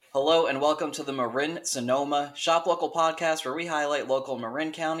Hello and welcome to the Marin Sonoma Shop Local podcast, where we highlight local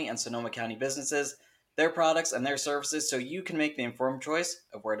Marin County and Sonoma County businesses, their products, and their services so you can make the informed choice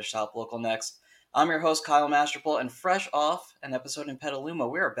of where to shop local next. I'm your host, Kyle Masterpool, and fresh off an episode in Petaluma,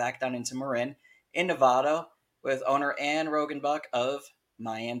 we are back down into Marin in Novato with owner Ann Roggenbuck of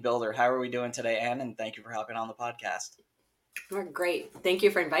Miann Builder. How are we doing today, Ann? And thank you for hopping on the podcast. We're great. Thank you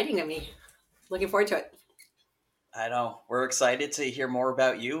for inviting me. Looking forward to it. I know. We're excited to hear more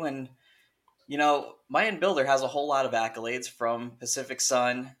about you. And, Miann Builder has a whole lot of accolades from Pacific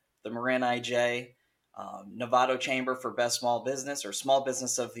Sun, the Marin IJ, Novato Chamber for Best Small Business or Small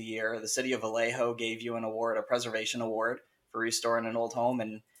Business of the Year. The City of Vallejo gave you an award, a preservation award for restoring an old home.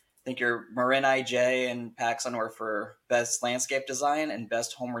 And I think your Marin IJ and PacSun were for Best Landscape Design and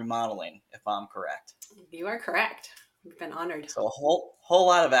Best Home Remodeling, if I'm correct. You are correct. We've been honored. So a whole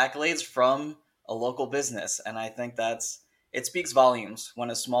lot of accolades from a local business, and I think it speaks volumes when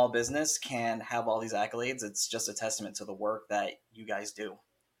a small business can have all these accolades. It's just a testament to the work that you guys do.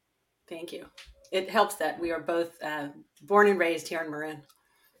 Thank you. It helps that we are both born and raised here in Marin.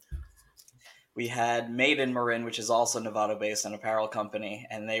 We had Made in Marin, which is also Novato-based, an apparel company,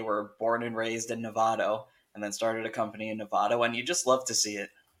 and they were born and raised in Novato and then started a company in Novato, and you just love to see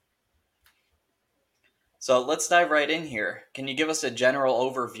it. So let's dive right in here. Can you give us a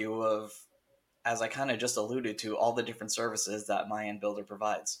general overview of, as I kind of just alluded to, all the different services that Miann Builder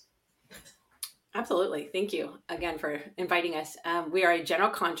provides? Absolutely. Thank you again for inviting us. We are a general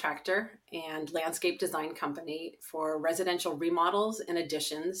contractor and landscape design company for residential remodels and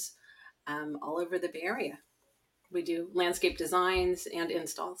additions all over the Bay Area. We do landscape designs and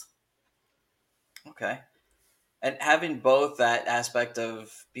installs. Okay. And having both that aspect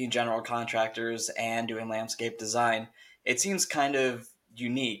of being general contractors and doing landscape design, it seems kind of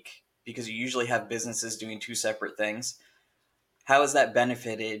unique because you usually have businesses doing two separate things. How has that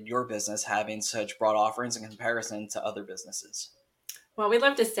benefited your business having such broad offerings in comparison to other businesses? Well, we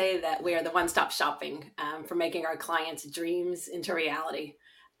love to say that we are the one-stop shopping for making our clients' dreams into reality.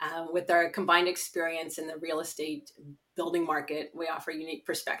 With our combined experience in the real estate building market, we offer a unique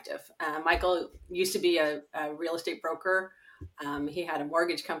perspective. Michael used to be a real estate broker. He had a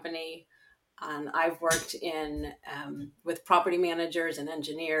mortgage company. I've worked with property managers and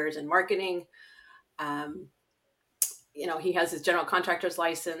engineers and marketing. He has his general contractor's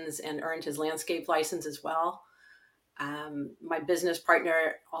license and earned his landscape license as well. My business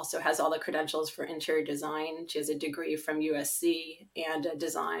partner also has all the credentials for interior design. She has a degree from USC and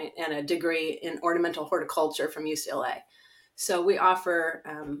a degree in ornamental horticulture from UCLA. So we offer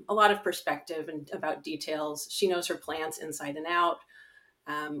a lot of perspective and about details. She knows her plants inside and out.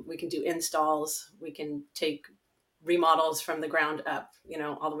 We can do installs. We can take remodels from the ground up,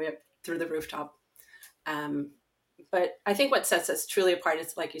 all the way up through the rooftop. But I think what sets us truly apart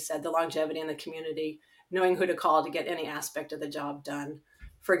is, like you said, the longevity in the community, knowing who to call to get any aspect of the job done.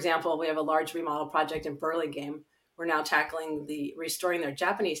 For example, we have a large remodel project in Burlingame. We're now tackling restoring their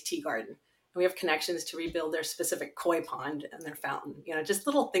Japanese tea garden. And we have connections to rebuild their specific koi pond and their fountain. Just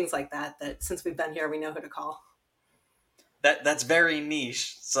little things like that since we've been here, we know who to call. That's very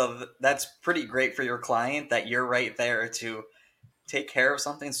niche. So that's pretty great for your client that you're right there to take care of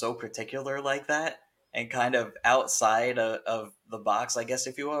something so particular like that. And kind of outside of the box, I guess,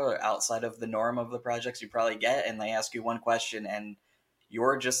 if you will, or outside of the norm of the projects you probably get, and they ask you one question and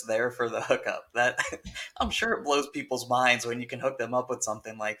you're just there for the hookup. That I'm sure it blows people's minds when you can hook them up with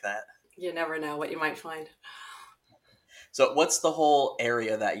something like that. You never know what you might find. So what's the whole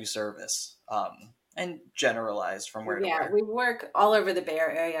area that you service? And generalized from where to where? Yeah, we work all over the Bay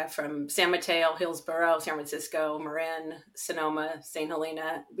Area, from San Mateo, Hillsborough, San Francisco, Marin, Sonoma, St.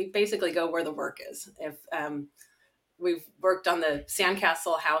 Helena. We basically go where the work is. If we've worked on the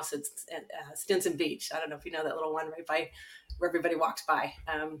Sandcastle house at Stinson Beach. I don't know if you know that little one right by where everybody walks by.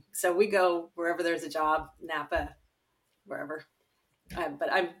 So we go wherever there's a job, Napa, wherever.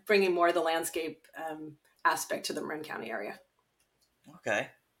 But I'm bringing more of the landscape aspect to the Marin County area. Okay.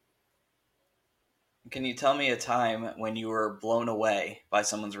 Can you tell me a time when you were blown away by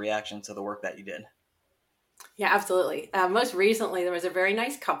someone's reaction to the work that you did? Yeah, absolutely. Most recently, there was a very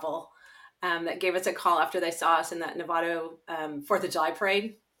nice couple that gave us a call after they saw us in that Novato 4th of July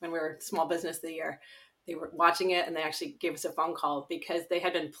parade when we were Small Business of the Year. They were watching it, and they actually gave us a phone call because they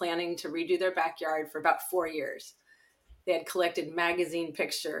had been planning to redo their backyard for about 4 years. They had collected magazine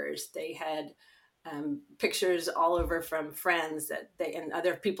pictures. They had pictures all over from friends and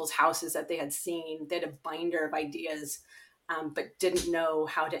other people's houses that they had seen. They had a binder of ideas, but didn't know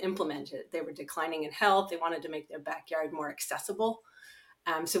how to implement it. They were declining in health. They wanted to make their backyard more accessible.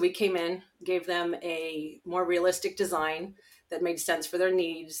 So we came in, gave them a more realistic design that made sense for their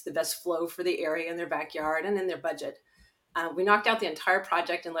needs, the best flow for the area in their backyard and in their budget. We knocked out the entire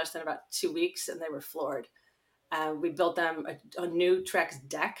project in less than about 2 weeks, and they were floored. We built them a new Trex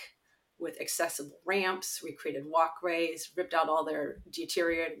deck with accessible ramps. We created walkways, ripped out all their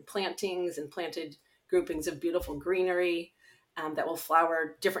deteriorating plantings, and planted groupings of beautiful greenery that will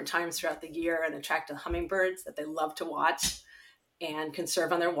flower different times throughout the year and attract the hummingbirds that they love to watch, and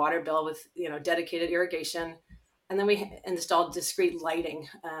conserve on their water bill with dedicated irrigation. And then we installed discrete lighting.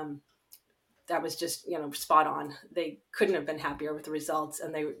 That was just spot on. They couldn't have been happier with the results,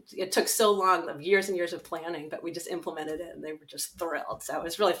 and it took so long, of years and years of planning, but we just implemented it and they were just thrilled. So it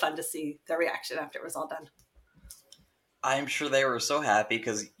was really fun to see their reaction after it was all done. I'm sure they were so happy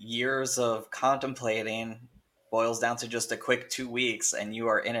because years of contemplating boils down to just a quick 2 weeks, and you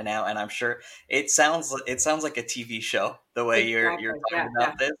are in and out. And I'm sure it sounds like a TV show the way you're Exactly. talking Yeah, yeah.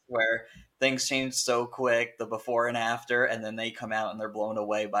 about this, where things change so quick, the before and after, and then they come out and they're blown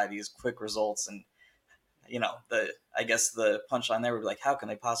away by these quick results. And the I guess the punchline there would be like, how can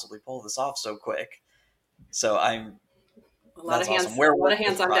they possibly pull this off so quick? So I'm A lot of That's awesome. hands, Where a lot was of this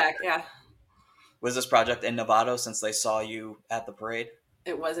hands on project? deck. Yeah. Was this project in Novato since they saw you at the parade?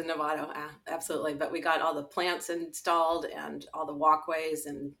 It was in Novato, absolutely. But we got all the plants installed and all the walkways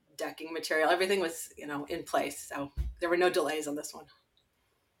and decking material. Everything was, in place. So there were no delays on this one.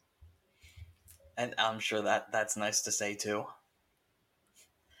 And I'm sure that's nice to say too.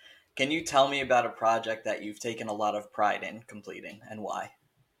 Can you tell me about a project that you've taken a lot of pride in completing and why?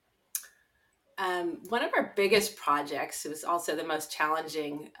 One of our biggest projects, it was also the most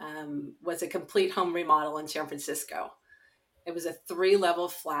challenging, was a complete home remodel in San Francisco. It was a 3-level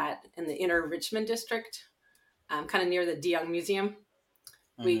flat in the inner Richmond district, kind of near the De Young Museum.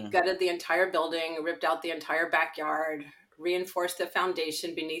 We Hmm. gutted the entire building, ripped out the entire backyard, reinforced the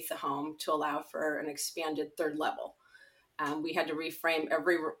foundation beneath the home to allow for an expanded 3rd level. We had to reframe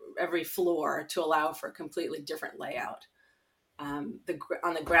every floor to allow for a completely different layout. On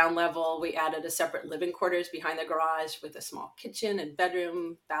the ground level, we added a separate living quarters behind the garage with a small kitchen and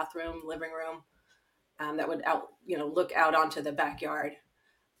bedroom, bathroom, living room that would look out onto the backyard.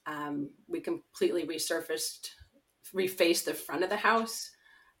 We completely refaced the front of the house.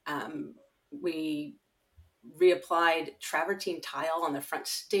 We reapplied travertine tile on the front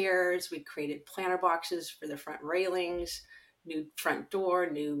stairs. We created planter boxes for the front railings, new front door,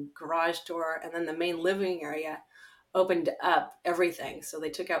 new garage door, and then the main living area opened up everything. So they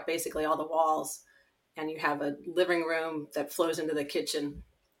took out basically all the walls, and you have a living room that flows into the kitchen.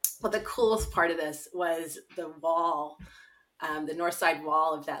 But the coolest part of this was the wall, the north side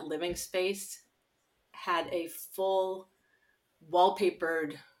wall of that living space had a full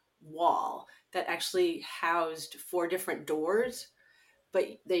wallpapered wall that actually housed 4 different doors, but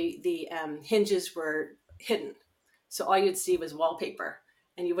the hinges were hidden. So all you'd see was wallpaper,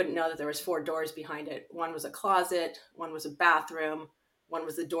 and you wouldn't know that there was 4 doors behind it. One was a closet, one was a bathroom, one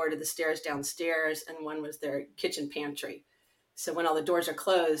was the door to the stairs downstairs, and one was their kitchen pantry. So when all the doors are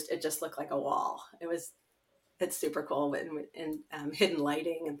closed, it just looked like a wall. It's super cool, and hidden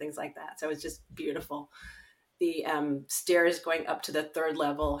lighting and things like that. So it was just beautiful. The stairs going up to the 3rd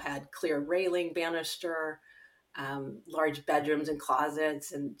level had clear railing banister, large bedrooms and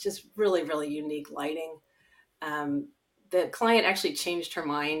closets, and just really, really unique lighting. Um, the client actually changed her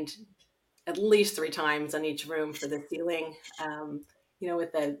mind at least 3 times on each room for the ceiling.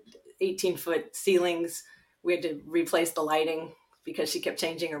 With the 18-foot ceilings, we had to replace the lighting because she kept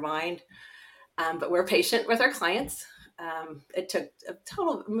changing her mind. But we're patient with our clients. It took a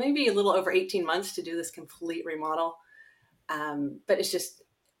total, maybe a little over 18 months to do this complete remodel. But it's just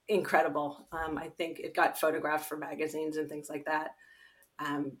incredible. I think it got photographed for magazines and things like that.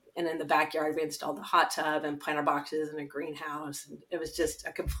 And in the backyard, we installed the hot tub and planter boxes and a greenhouse. And it was just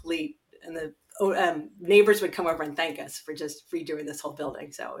a complete, and the neighbors would come over and thank us for just redoing this whole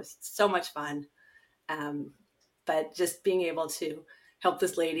building. So it was so much fun. Um, but just being able to help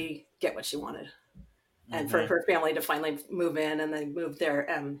this lady get what she wanted, and for Hmm. her family to finally move in, and then move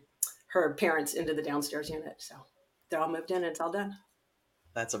her parents into the downstairs unit. So they're all moved in and it's all done.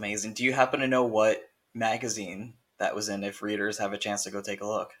 That's amazing. Do you happen to know what magazine that was in if readers have a chance to go take a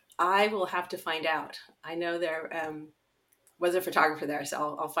look? I will have to find out. I know there was a photographer there,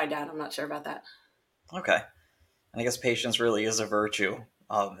 so I'll find out. I'm not sure about that. Okay. And I guess patience really is a virtue.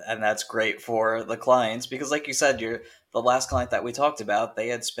 And that's great for the clients because, like you said, you're the last client that we talked about. They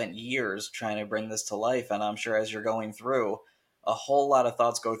had spent years trying to bring this to life, and I'm sure as you're going through, a whole lot of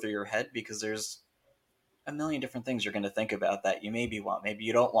thoughts go through your head because there's a million different things you're going to think about that you maybe want, maybe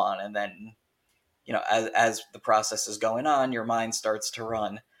you don't want, and then as the process is going on, your mind starts to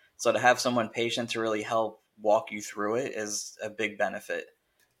run. So to have someone patient to really help walk you through it is a big benefit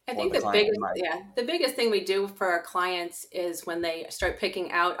I for think the client in my. the biggest thing we do for our clients is when they start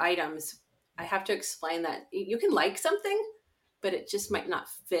picking out items, I have to explain that you can like something, but it just might not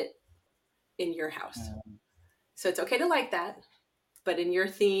fit in your house. So it's okay to like that, but in your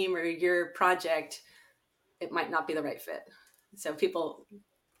theme or your project, it might not be the right fit. So people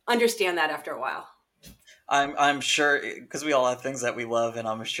understand that after a while. I'm sure because we all have things that we love, and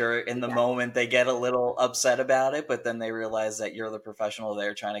I'm sure in the Exactly. moment they get a little upset about it, but then they realize that you're the professional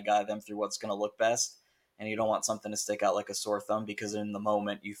there trying to guide them through what's going to look best, and you don't want something to stick out like a sore thumb because in the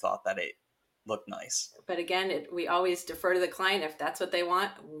moment you thought that it looked nice. But again, we always defer to the client. If that's what they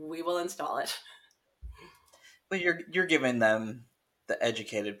want, we will install it. But you're giving them the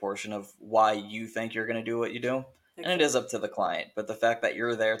educated portion of why you think you're going to do what you do, and it Exactly. is up to the client. But the fact that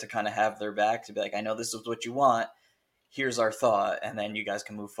you're there to kind of have their back to be like, I know this is what you want. Here's our thought, and then you guys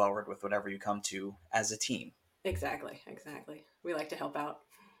can move forward with whatever you come to as a team. Exactly. Exactly. We like to help out.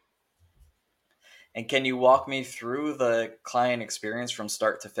 And can you walk me through the client experience from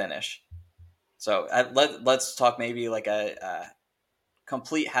start to finish? So let's talk maybe like a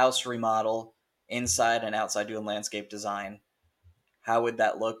complete house remodel, inside and outside, doing landscape design. How would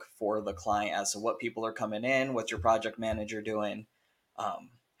that look for the client as to what people are coming in? What's your project manager doing?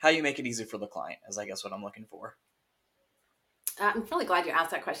 How you make it easy for the client is, I guess, what I'm looking for. I'm really glad you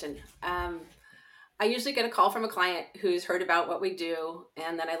asked that question. I usually get a call from a client who's heard about what we do,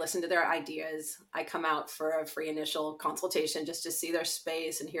 and then I listen to their ideas. I come out for a free initial consultation just to see their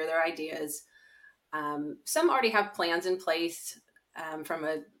space and hear their ideas. Some already have plans in place from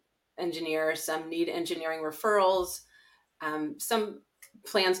an engineer. Some need engineering referrals. Some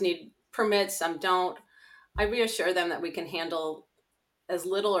plans need permits. Some don't. I reassure them that we can handle as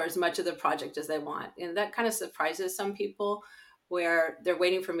little or as much of the project as they want. And that kind of surprises some people where they're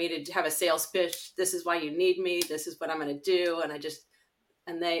waiting for me to have a sales pitch. This is why you need me. This is what I'm going to do.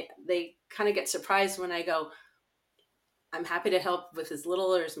 And they kind of get surprised when I go, I'm happy to help with as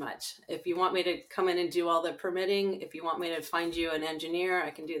little or as much. If you want me to come in and do all the permitting, if you want me to find you an engineer,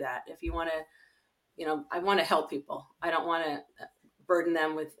 I can do that. If you want to, I want to help people. I don't want to burden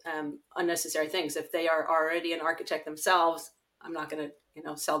them with unnecessary things. If they are already an architect themselves, I'm not going to,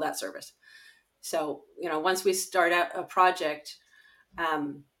 sell that service. So, once we start out a project,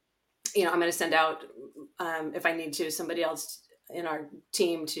 I'm going to send out, if I need to, somebody else in our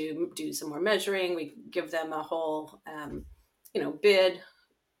team to do some more measuring. We give them a whole, bid,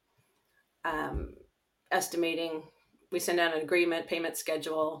 um, estimating. We send out an agreement, payment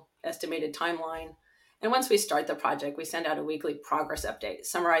schedule, estimated timeline. And once we start the project, we send out a weekly progress update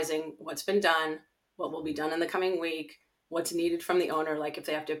summarizing what's been done, what will be done in the coming week, what's needed from the owner, like if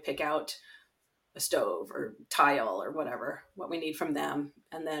they have to pick out a stove or tile or whatever, what we need from them.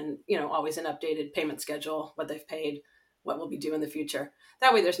 And then, always an updated payment schedule, what they've paid, what we'll be due in the future.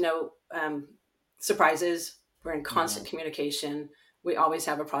 That way there's no surprises. We're in constant Mm-hmm. communication. We always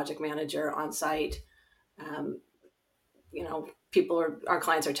have a project manager on site. Um, our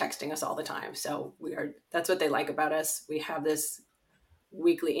clients are texting us all the time. So that's what they like about us. We have this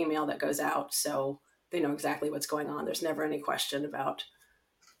weekly email that goes out. So they know exactly what's going on. There's never any question about,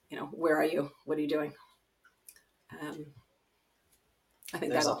 where are you? What are you doing? Um, I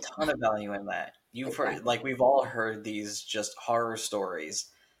think There's a that'll ton of value in that. You've heard, exactly like, we've all heard these just horror stories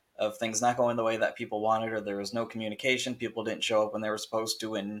of things not going the way that people wanted, or there was no communication, people didn't show up when they were supposed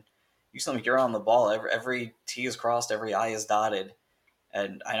to, and you seem like you're on the ball. Every T is crossed, every I is dotted,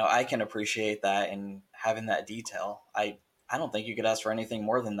 and I know I can appreciate that and having that detail. I don't think you could ask for anything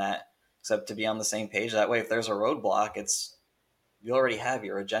more than that, except to be on the same page. That way, if there's a roadblock, it's you already have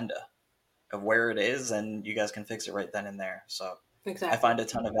your agenda of where it is, and you guys can fix it right then and there. So I exactly. find a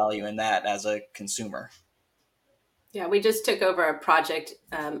ton of value in that as a consumer. Yeah, we just took over a project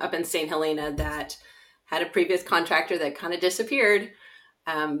up in St. Helena that had a previous contractor that kind of disappeared.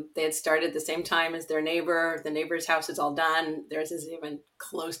 They had started at the same time as their neighbor. The neighbor's house is all done. Theirs isn't even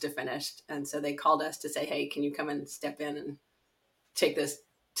close to finished. And so they called us to say, hey, can you come and step in and take this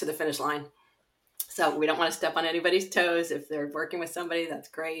to the finish line? So we don't want to step on anybody's toes. If they're working with somebody, that's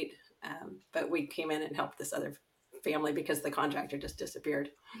great. But we came in and helped this other family because the contractor just disappeared.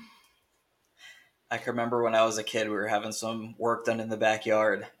 I can remember when I was a kid, we were having some work done in the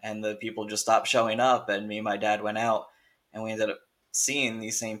backyard, and the people just stopped showing up. And me and my dad went out, and we ended up seeing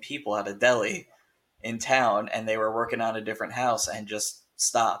these same people at a deli in town, and they were working on a different house and just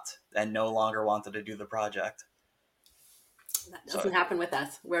stopped and no longer wanted to do the project. That doesn't So happen with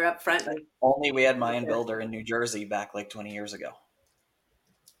us. We're up front and only we had right Miann there. Builder in New Jersey back like 20 years ago.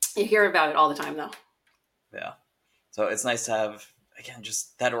 You hear about it all the time, though. Yeah. So it's nice to have again,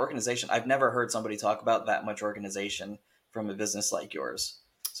 just that organization. I've never heard somebody talk about that much organization from a business like yours.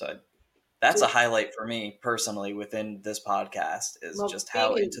 So that's a Just highlight for me personally within this podcast is well, just being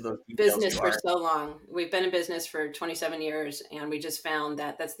how into in those details business you for are. so long, we've been in business for 27 years, and we just found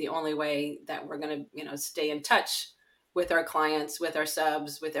that that's the only way that we're going to, stay in touch with our clients, with our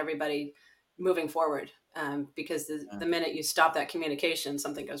subs, with everybody moving forward. Because the minute you stop that communication,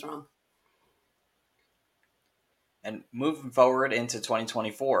 something goes wrong. And moving forward into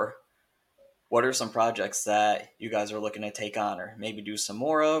 2024, what are some projects that you guys are looking to take on or maybe do some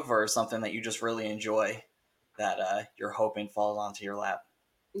more of, or something that you just really enjoy that you're hoping falls onto your lap?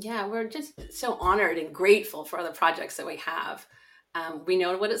 Yeah, we're just so honored and grateful for the projects that we have. We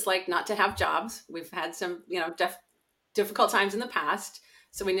know what it's like not to have jobs. We've had some, difficult times in the past,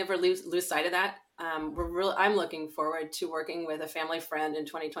 so we never lose sight of that. I'm looking forward to working with a family friend in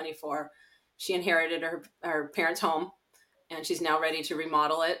 2024. She inherited her parents' home, and she's now ready to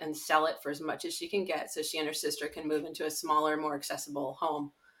remodel it and sell it for as much as she can get, so she and her sister can move into a smaller, more accessible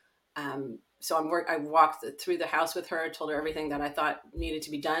home. I walked through the house with her, told her everything that I thought needed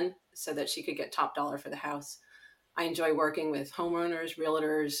to be done so that she could get top dollar for the house. I enjoy working with homeowners,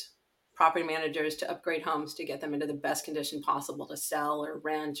 realtors, property managers to upgrade homes to get them into the best condition possible to sell or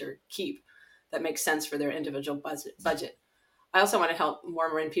rent or keep that makes sense for their individual budget. I also want to help more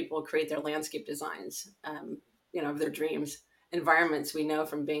Marin people create their landscape designs, of their dreams. Environments we know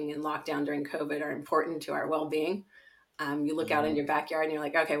from being in lockdown during COVID are important to our well-being. You look out in Mm-hmm. your backyard and you're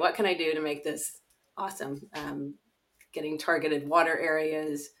like, okay, what can I do to make this awesome? Getting targeted water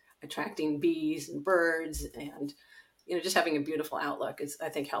areas, attracting bees and birds, and just having a beautiful outlook is, I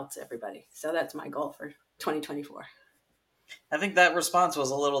think, helps everybody. So that's my goal for 2024. I think that response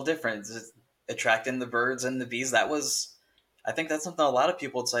was a little different. Just attracting the birds and the bees. That was, I think that's something a lot of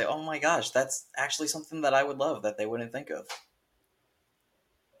people would say, oh my gosh, that's actually something that I would love that they wouldn't think of.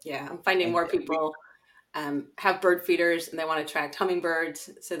 Yeah, I'm finding And more people have bird feeders and they want to attract hummingbirds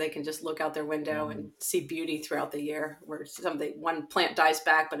so they can just look out their window mm, and see beauty throughout the year. Where one plant dies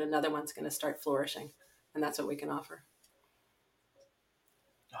back, but another one's going to start flourishing, and that's what we can offer.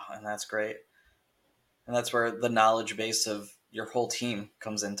 oh, and that's great. And that's where the knowledge base of your whole team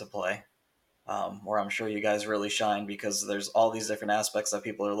comes into play. Where I'm sure you guys really shine because there's all these different aspects that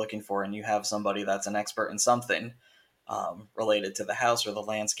people are looking for, and you have somebody that's an expert in something related to the house or the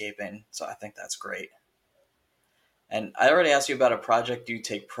landscaping. So I think that's great. And I already asked you about a project you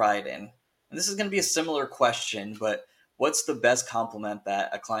take pride in. And this is going to be a similar question, but what's the best compliment that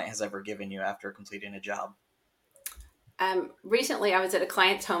a client has ever given you after completing a job? Recently, I was at a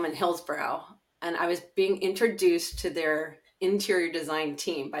client's home in Hillsborough, and I was being introduced to their interior design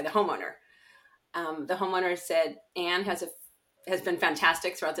team by the homeowner. The homeowner said Anne has been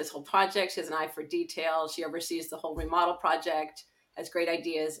fantastic throughout this whole project. She has an eye for detail. She oversees the whole remodel project, has great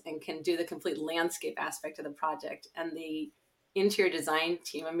ideas, and can do the complete landscape aspect of the project. And the interior design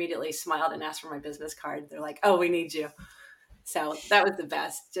team immediately smiled and asked for my business card. They're like, "Oh, we need you." So that was the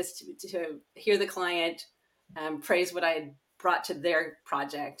best, just to hear the client praise what I had brought to their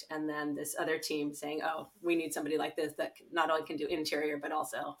project, and then this other team saying, "Oh, we need somebody like this that not only can do interior but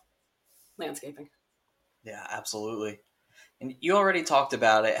also landscaping." Yeah, absolutely. And you already talked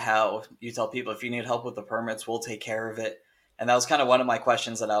about it, how you tell people if you need help with the permits, we'll take care of it. And that was kind of one of my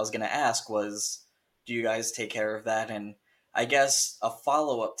questions that I was going to ask was, do you guys take care of that? And I guess a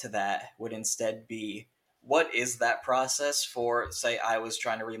follow up to that would instead be, what is that process for, say, I was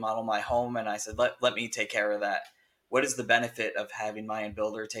trying to remodel my home and I said, let me take care of that. What is the benefit of having my own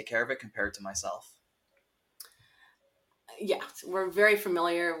builder take care of it compared to myself? Yeah, we're very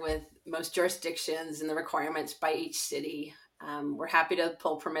familiar with most jurisdictions and the requirements by each city. We're happy to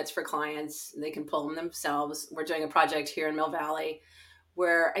pull permits for clients. They can pull them themselves. We're doing a project here in Mill Valley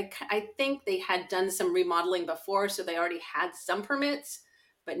where I think they had done some remodeling before, so they already had some permits,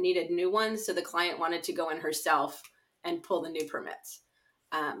 but needed new ones. So the client wanted to go in herself and pull the new permits.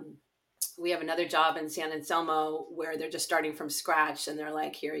 Um, we have another job in San Anselmo where they're just starting from scratch, and they're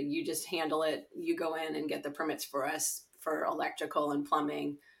like, here, you just handle it. You go in and get the permits for us for electrical and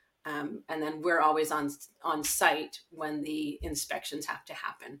plumbing. And then we're always on site when the inspections have to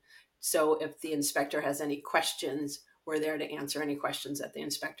happen. So if the inspector has any questions, we're there to answer any questions that the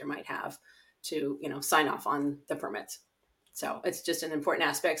inspector might have to, sign off on the permits. So it's just an important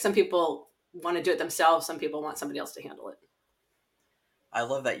aspect. Some people want to do it themselves. Some people want somebody else to handle it. I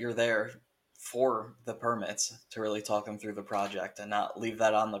love that you're there for the permits to really talk them through the project and not leave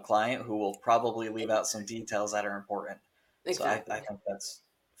that on the client who will probably leave out some details that are important. So I Exactly. think that's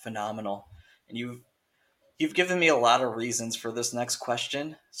phenomenal. And you've given me a lot of reasons for this next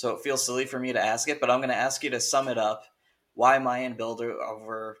question, so it feels silly for me to ask it, but I'm going to ask you to sum it up. Why Miann Builder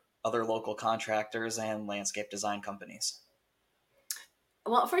over other local contractors and landscape design companies?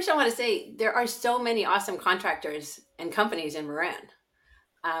 Well, first, I want to say there are so many awesome contractors and companies in Marin.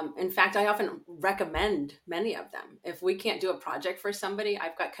 In fact, I often recommend many of them. If we can't do a project for somebody,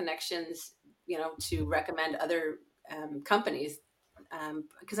 I've got connections, to recommend other companies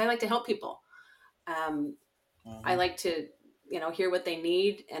because I like to help people. Um, I Mm-hmm. like to, hear what they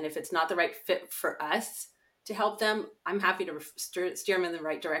need, and if it's not the right fit for us to help them, I'm happy to steer them in the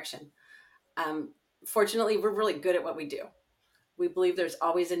right direction. Um, Fortunately, we're really good at what we do. We believe there's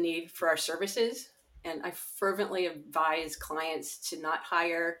always a need for our services, and I fervently advise clients to not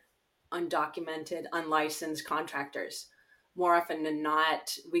hire undocumented, unlicensed contractors. More often than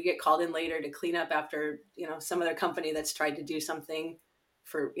not, we get called in later to clean up after, some other company that's tried to do something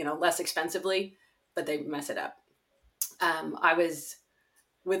for, less expensively, but they mess it up. I was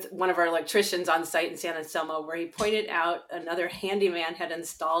with one of our electricians on site in San Anselmo where he pointed out another handyman had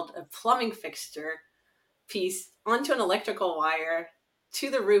installed a plumbing fixture piece onto an electrical wire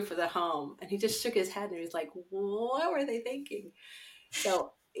to the roof of the home. And he just shook his head and he was like, what were they thinking?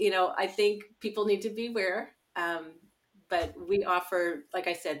 So, I think people need to be aware. But we offer, like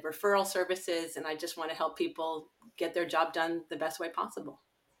I said, referral services, and I just want to help people get their job done the best way possible.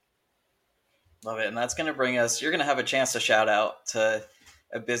 Love it. And that's going to bring us, you're going to have a chance to shout out to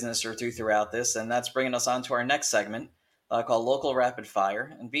a business or two throughout this. And that's bringing us on to our next segment called Local Rapid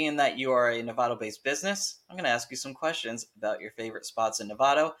Fire. And being that you are a Novato based business, I'm going to ask you some questions about your favorite spots in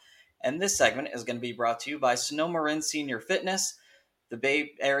Novato. And this segment is going to be brought to you by Sonoma Marin Senior Fitness, the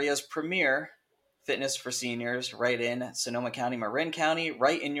Bay Area's premier fitness for seniors, right in Sonoma County, Marin County,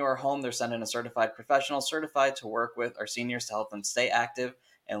 right in your home. They're sending a certified professional certified to work with our seniors to help them stay active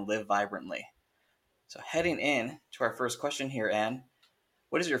and live vibrantly. So heading in to our first question here, Anne,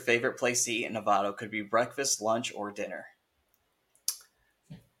 what is your favorite place to eat in Novato? Could be breakfast, lunch, or dinner.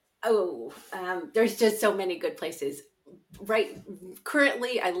 Oh, there's just so many good places. Right.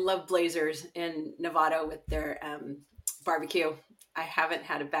 Currently, I love Blazers in Novato with their barbecue. I haven't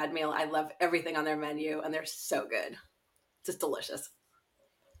had a bad meal. I love everything on their menu, and they're so good. Just delicious.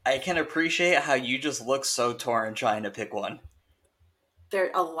 I can appreciate how you just look so torn trying to pick one. There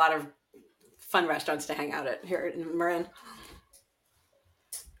are a lot of fun restaurants to hang out at here in Marin.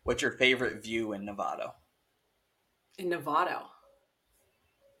 What's your favorite view in Novato? In Novato,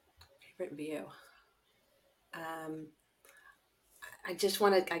 favorite view. Um, I just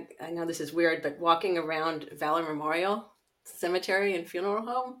want to. I know this is weird, but walking around Valor Memorial Cemetery and Funeral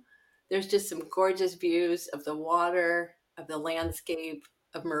Home, there's just some gorgeous views of the water, of the landscape,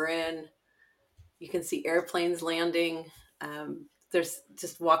 of Marin. You can see airplanes landing. There's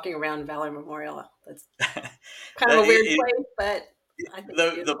just walking around Valor Memorial. That's kind of That a weird place, but I think it's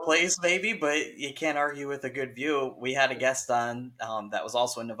the beautiful. place maybe, but you can't argue with a good view. We had a guest on that was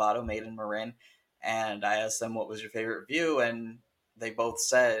also in Novato, made in Marin, and I asked them what was your favorite view, and they both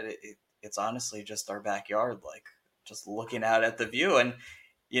said it's honestly just our backyard, like just looking out at the view, and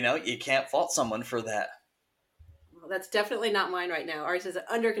you can't fault someone for that. Well, that's definitely not mine right now. Ours is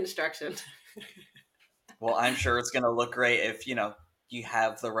under construction. Well, I'm sure it's going to look great if you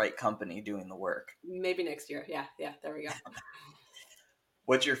have the right company doing the work. Maybe next year. Yeah, yeah. There we go.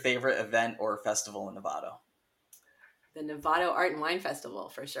 What's your favorite event or festival in Novato? The Novato Art and Wine Festival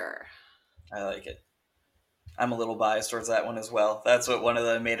for sure. I like it. I'm a little biased towards that one as well. That's what one of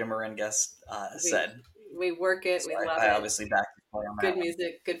the Maid of Marin guests We said. we work it. So We love I it. obviously back the play on that Good one.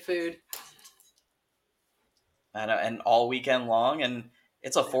 music, good food. And all weekend long, and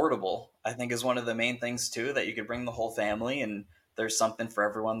it's affordable. I think is one of the main things too, that you could bring the whole family, and there's something for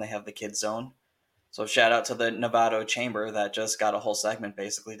everyone. They have the kids zone. So shout out to the Novato Chamber that just got a whole segment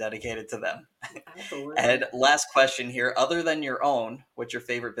basically dedicated to them. Absolutely. And last question here: other than your own, what's your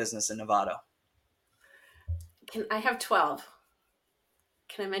favorite business in Novato? Can I have 12?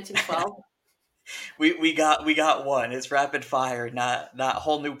 Can I mention 12? We got one. It's rapid fire, not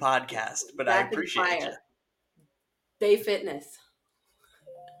whole new podcast. But I Rapid appreciate you. fire. Bay Fitness.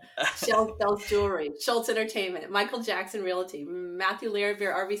 Shell Sells Jewelry, Schultz Entertainment, Michael Jackson Realty, Matthew Larrabee,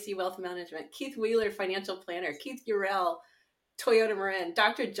 RBC Wealth Management, Keith Wheeler, Financial Planner, Keith Urell, Toyota Marin,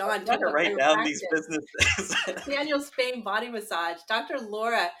 Dr. I'm John, trying to Topo write down these Chiropractic, businesses. Daniel Spain Body Massage, Dr.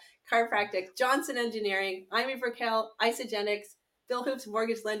 Laura Chiropractic, Johnson Engineering, Amy Brickell, Isogenics, Bill Hoops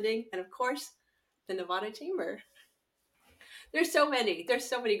Mortgage Lending, and of course, the Novato Chamber. There's so many. There's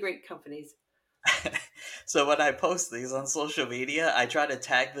so many great companies. So when I post these on social media, I try to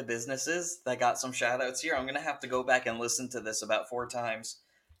tag the businesses that got some shout outs here. I'm going to have to go back and listen to this about 4 times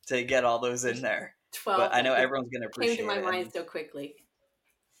to get all those in there. But 12 I know that just everyone's going to came to appreciate my it. mind And so quickly.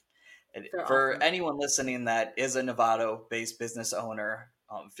 They're For awesome. anyone listening that is a Novato-based business owner,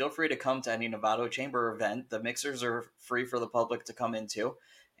 feel free to come to any Novato Chamber event. The mixers are free for the public to come into.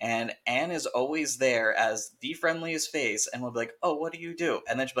 And Anne is always there as the friendliest face and will be like, "Oh, what do you do?"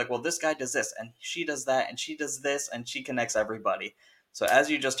 And then she'll be like, "Well, this guy does this, and she does that, and she does this," and she connects everybody. So, as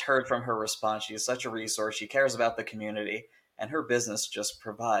you just heard from her response, she is such a resource. She cares about the community, and her business just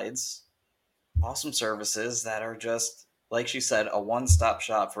provides awesome services that are just, like she said, a one stop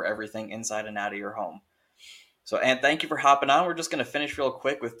shop for everything inside and out of your home. So, Anne, thank you for hopping on. We're just going to finish real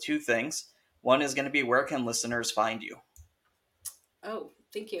quick with two things. One is going to be, where can listeners find you? Oh,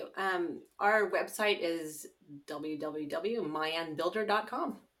 thank you. Our website is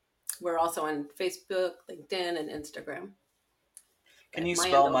www.miannbuilder.com. We're also on Facebook, LinkedIn, and Instagram. Can But you Miann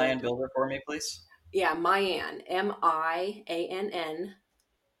spell Builder. Miann Builder for me, please? Yeah, Miann, Miann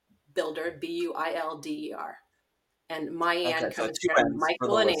Builder, Builder. And Okay, Miann so comes two from N's for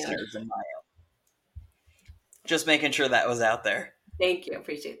the Michael and Ann. listeners in my just making sure that was out there. Thank you.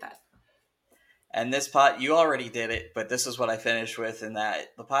 Appreciate that. And this pot, you already did it, but this is what I finished with, in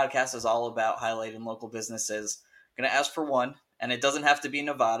that the podcast is all about highlighting local businesses. I'm going to ask for one, and it doesn't have to be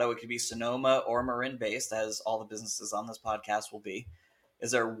Novato. It could be Sonoma or Marin based, as all the businesses on this podcast will be.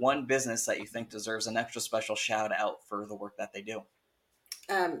 Is there one business that you think deserves an extra special shout out for the work that they do?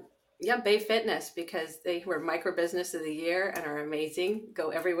 Um, yeah, Bay Fitness, because they were micro business of the year and are amazing. Go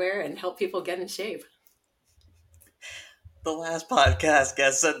everywhere and help people get in shape. The last podcast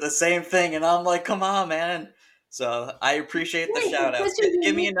guest said the same thing, and I'm like, come on, man. So I appreciate the Great. shout It's outs. such a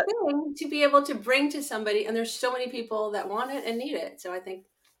Give me unique an. thing to be able to bring to somebody, and there's so many people that want it and need it. So I think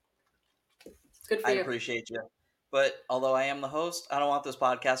it's good for I you. appreciate you. But although I am the host, I don't want this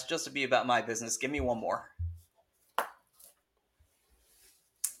podcast just to be about my business. Give me one more.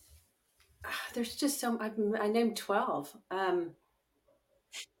 There's just some. I named 12.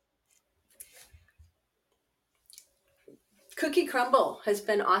 Cookie Crumble has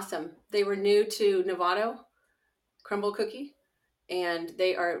been awesome. They were new to Novato Crumble Cookie, and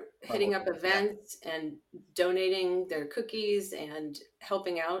they are hitting up Yeah, events and donating their cookies and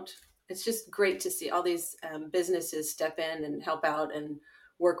helping out. It's just great to see all these businesses step in and help out and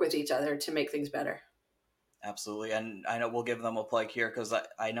work with each other to make things better. absolutely. And I know we'll give them a plug here because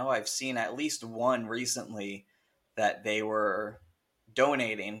I know I've seen at least one recently that they were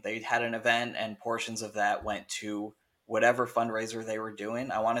donating. They had an event, and portions of that went to whatever fundraiser they were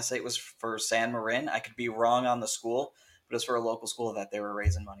doing. I want to say it was for San Marin. I could be wrong on the school, but it's for a local school that they were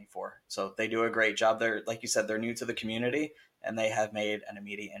raising money for. So they do a great job. They're, like you said, they're new to the community, and they have made an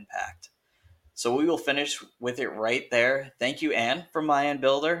immediate impact. So we will finish with it right there. Thank you, Anne, from Miann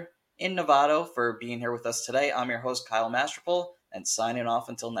Builder in Novato, for being here with us today. I'm your host, Kyle Masterful, and signing off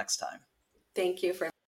until next time. Thank you for